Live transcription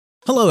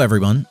Hello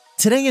everyone!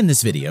 Today in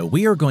this video,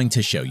 we are going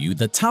to show you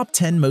the top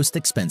 10 most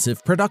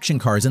expensive production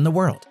cars in the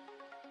world.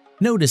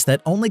 Notice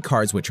that only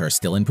cars which are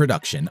still in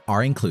production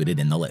are included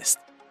in the list.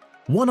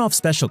 One-off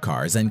special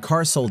cars and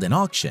cars sold in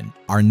auction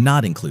are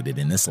not included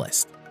in this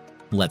list.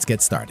 Let's get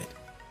started.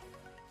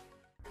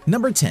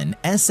 Number 10.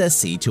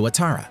 SSC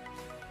Tuatara.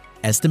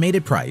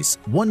 Estimated price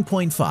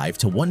 $1.5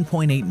 to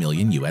 $1.8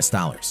 million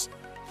US.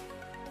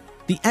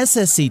 The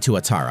SSC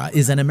Tuatara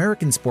is an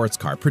American sports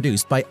car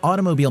produced by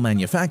automobile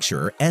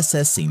manufacturer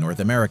SSC North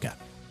America.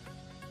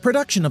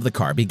 Production of the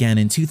car began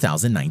in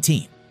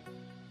 2019.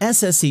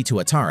 SSC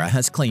Tuatara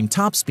has claimed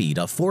top speed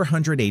of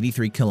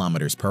 483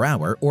 km per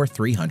hour or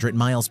 300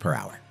 miles per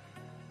hour.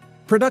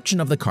 Production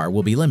of the car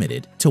will be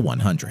limited to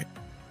 100.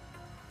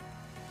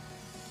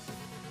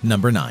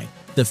 Number 9.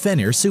 The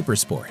Fenir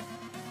Supersport.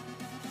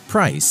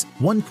 Price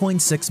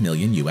 $1.6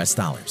 million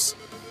US.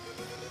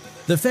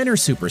 The Fenir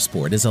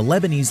Supersport is a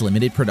Lebanese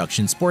limited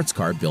production sports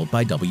car built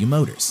by W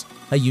Motors,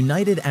 a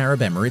United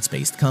Arab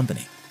Emirates-based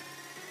company.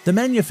 The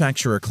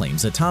manufacturer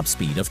claims a top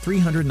speed of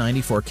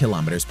 394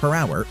 km per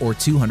hour or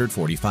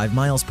 245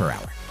 miles per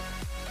hour.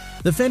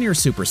 The Fenir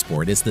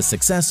Supersport is the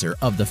successor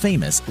of the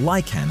famous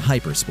Lykan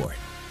Hypersport.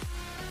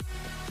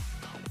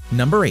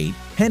 Number 8.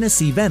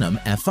 Hennessy Venom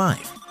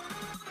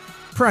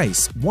F5.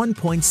 Price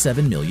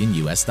 $1.7 million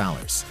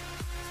US.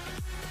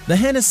 The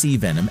Hennessy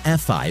Venom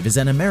F5 is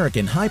an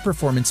American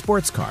high-performance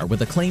sports car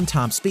with a claimed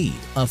top speed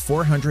of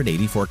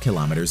 484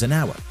 km an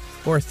hour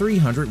or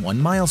 301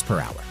 miles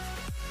per hour.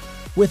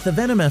 With the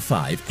Venom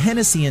F5,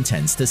 Hennessy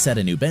intends to set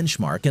a new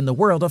benchmark in the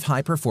world of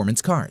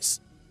high-performance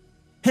cars.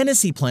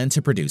 Hennessy planned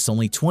to produce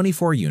only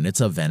 24 units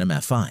of Venom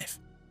F5.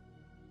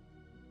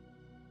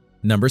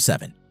 Number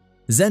 7.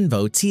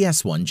 Zenvo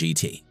TS1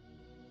 GT.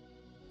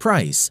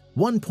 Price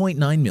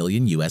 $1.9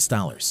 million US.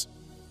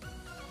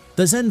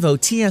 The Zenvo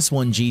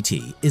TS1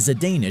 GT is a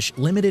Danish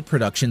limited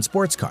production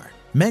sports car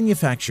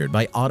manufactured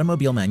by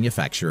automobile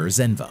manufacturer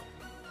Zenvo.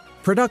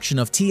 Production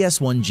of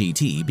TS1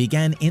 GT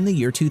began in the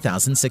year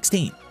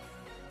 2016.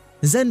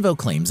 Zenvo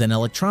claims an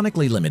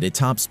electronically limited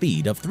top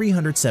speed of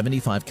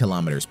 375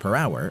 km per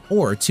hour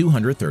or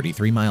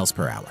 233 miles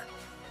per hour.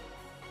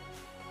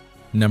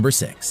 Number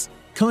 6.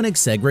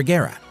 Koenigsegg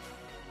Regera.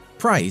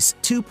 Price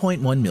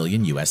 $2.1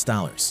 million US.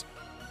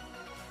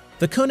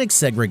 The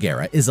Koenigsegg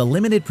Regera is a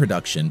limited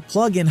production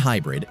plug-in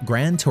hybrid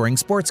grand touring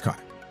sports car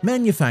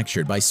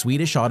manufactured by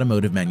Swedish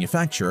automotive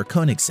manufacturer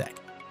Koenigsegg.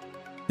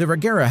 The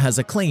Regera has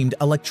a claimed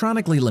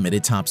electronically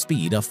limited top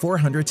speed of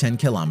 410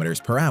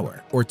 km per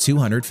hour or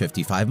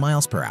 255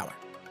 miles per hour.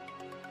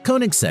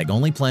 Koenigsegg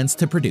only plans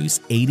to produce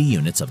 80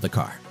 units of the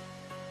car.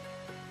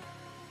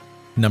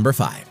 Number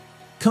 5.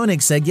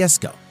 Koenigsegg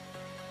Jesko.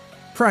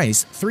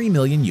 Price $3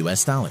 million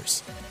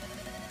US.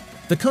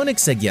 The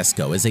Koenigsegg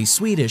Jesko is a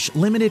Swedish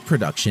limited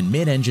production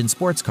mid-engine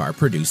sports car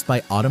produced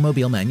by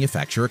automobile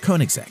manufacturer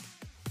Koenigsegg.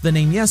 The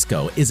name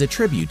Jesko is a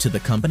tribute to the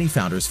company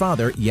founder's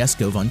father,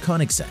 Jesko von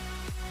Koenigsegg.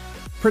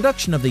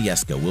 Production of the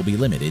Jesko will be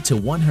limited to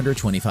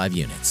 125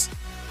 units.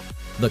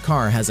 The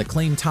car has a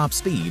claimed top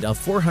speed of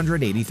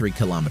 483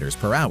 km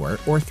per hour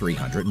or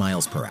 300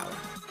 miles per hour.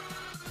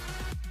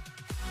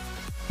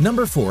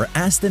 Number 4.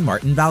 Aston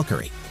Martin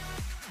Valkyrie.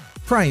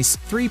 Price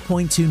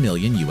 $3.2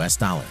 million US.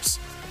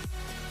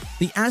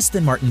 The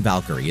Aston Martin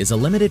Valkyrie is a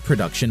limited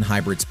production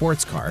hybrid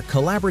sports car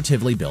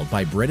collaboratively built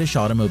by British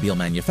automobile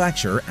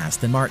manufacturer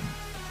Aston Martin,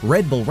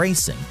 Red Bull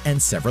Racing,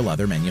 and several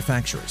other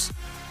manufacturers.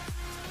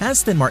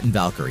 Aston Martin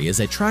Valkyrie is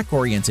a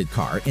track-oriented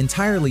car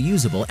entirely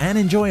usable and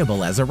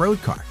enjoyable as a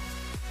road car.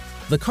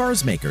 The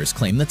car's makers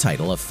claim the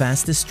title of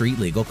fastest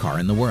street-legal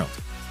car in the world.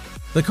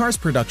 The car's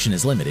production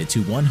is limited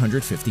to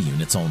 150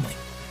 units only.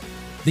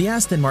 The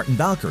Aston Martin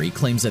Valkyrie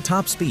claims a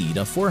top speed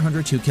of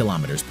 402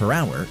 km per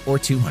hour or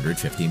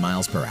 250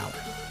 miles per hour.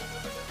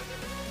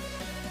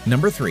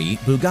 Number 3.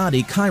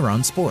 Bugatti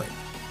Chiron Sport.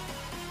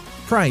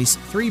 Price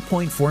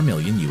 $3.4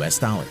 million US.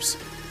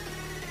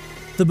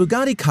 The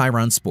Bugatti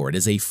Chiron Sport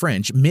is a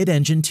French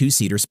mid-engine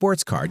two-seater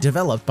sports car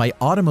developed by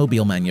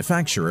automobile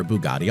manufacturer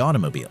Bugatti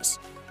Automobiles.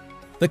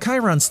 The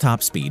Chiron's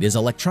top speed is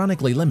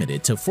electronically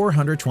limited to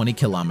 420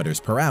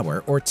 km per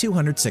hour or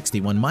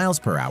 261 miles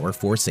per hour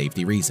for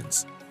safety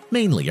reasons,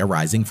 mainly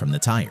arising from the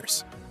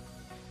tires.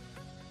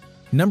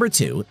 Number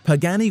 2.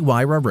 Pagani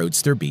Huayra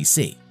Roadster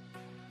BC.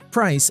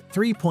 Price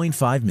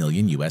 $3.5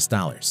 million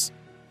US.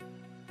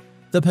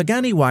 The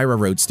Pagani Huayra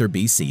Roadster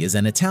BC is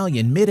an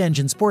Italian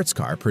mid-engine sports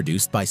car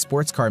produced by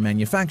sports car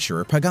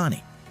manufacturer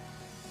Pagani.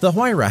 The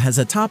Huayra has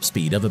a top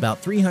speed of about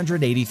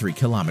 383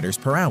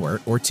 km per hour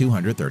or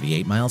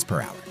 238 miles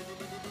per hour.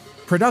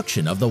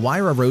 Production of the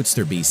Huayra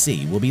Roadster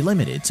BC will be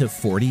limited to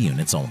 40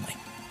 units only.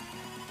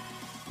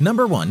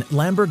 Number 1.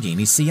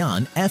 Lamborghini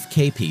Sián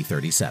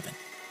FKP37.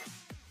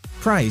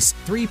 Price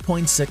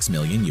 $3.6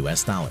 million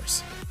US.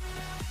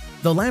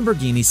 The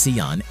Lamborghini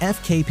Sián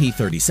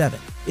FKP37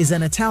 is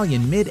an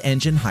Italian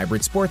mid-engine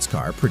hybrid sports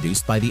car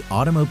produced by the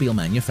automobile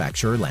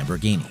manufacturer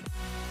Lamborghini.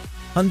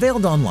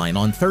 Unveiled online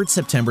on 3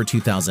 September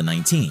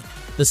 2019,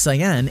 the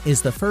Sián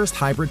is the first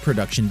hybrid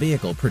production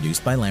vehicle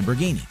produced by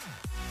Lamborghini.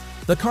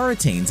 The car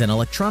attains an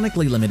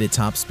electronically limited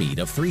top speed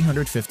of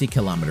 350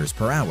 km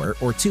per hour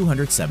or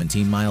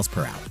 217 miles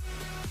per hour.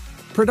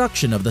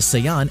 Production of the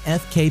Scion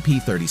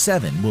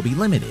FKP37 will be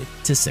limited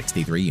to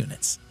 63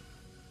 units.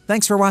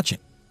 Thanks for watching.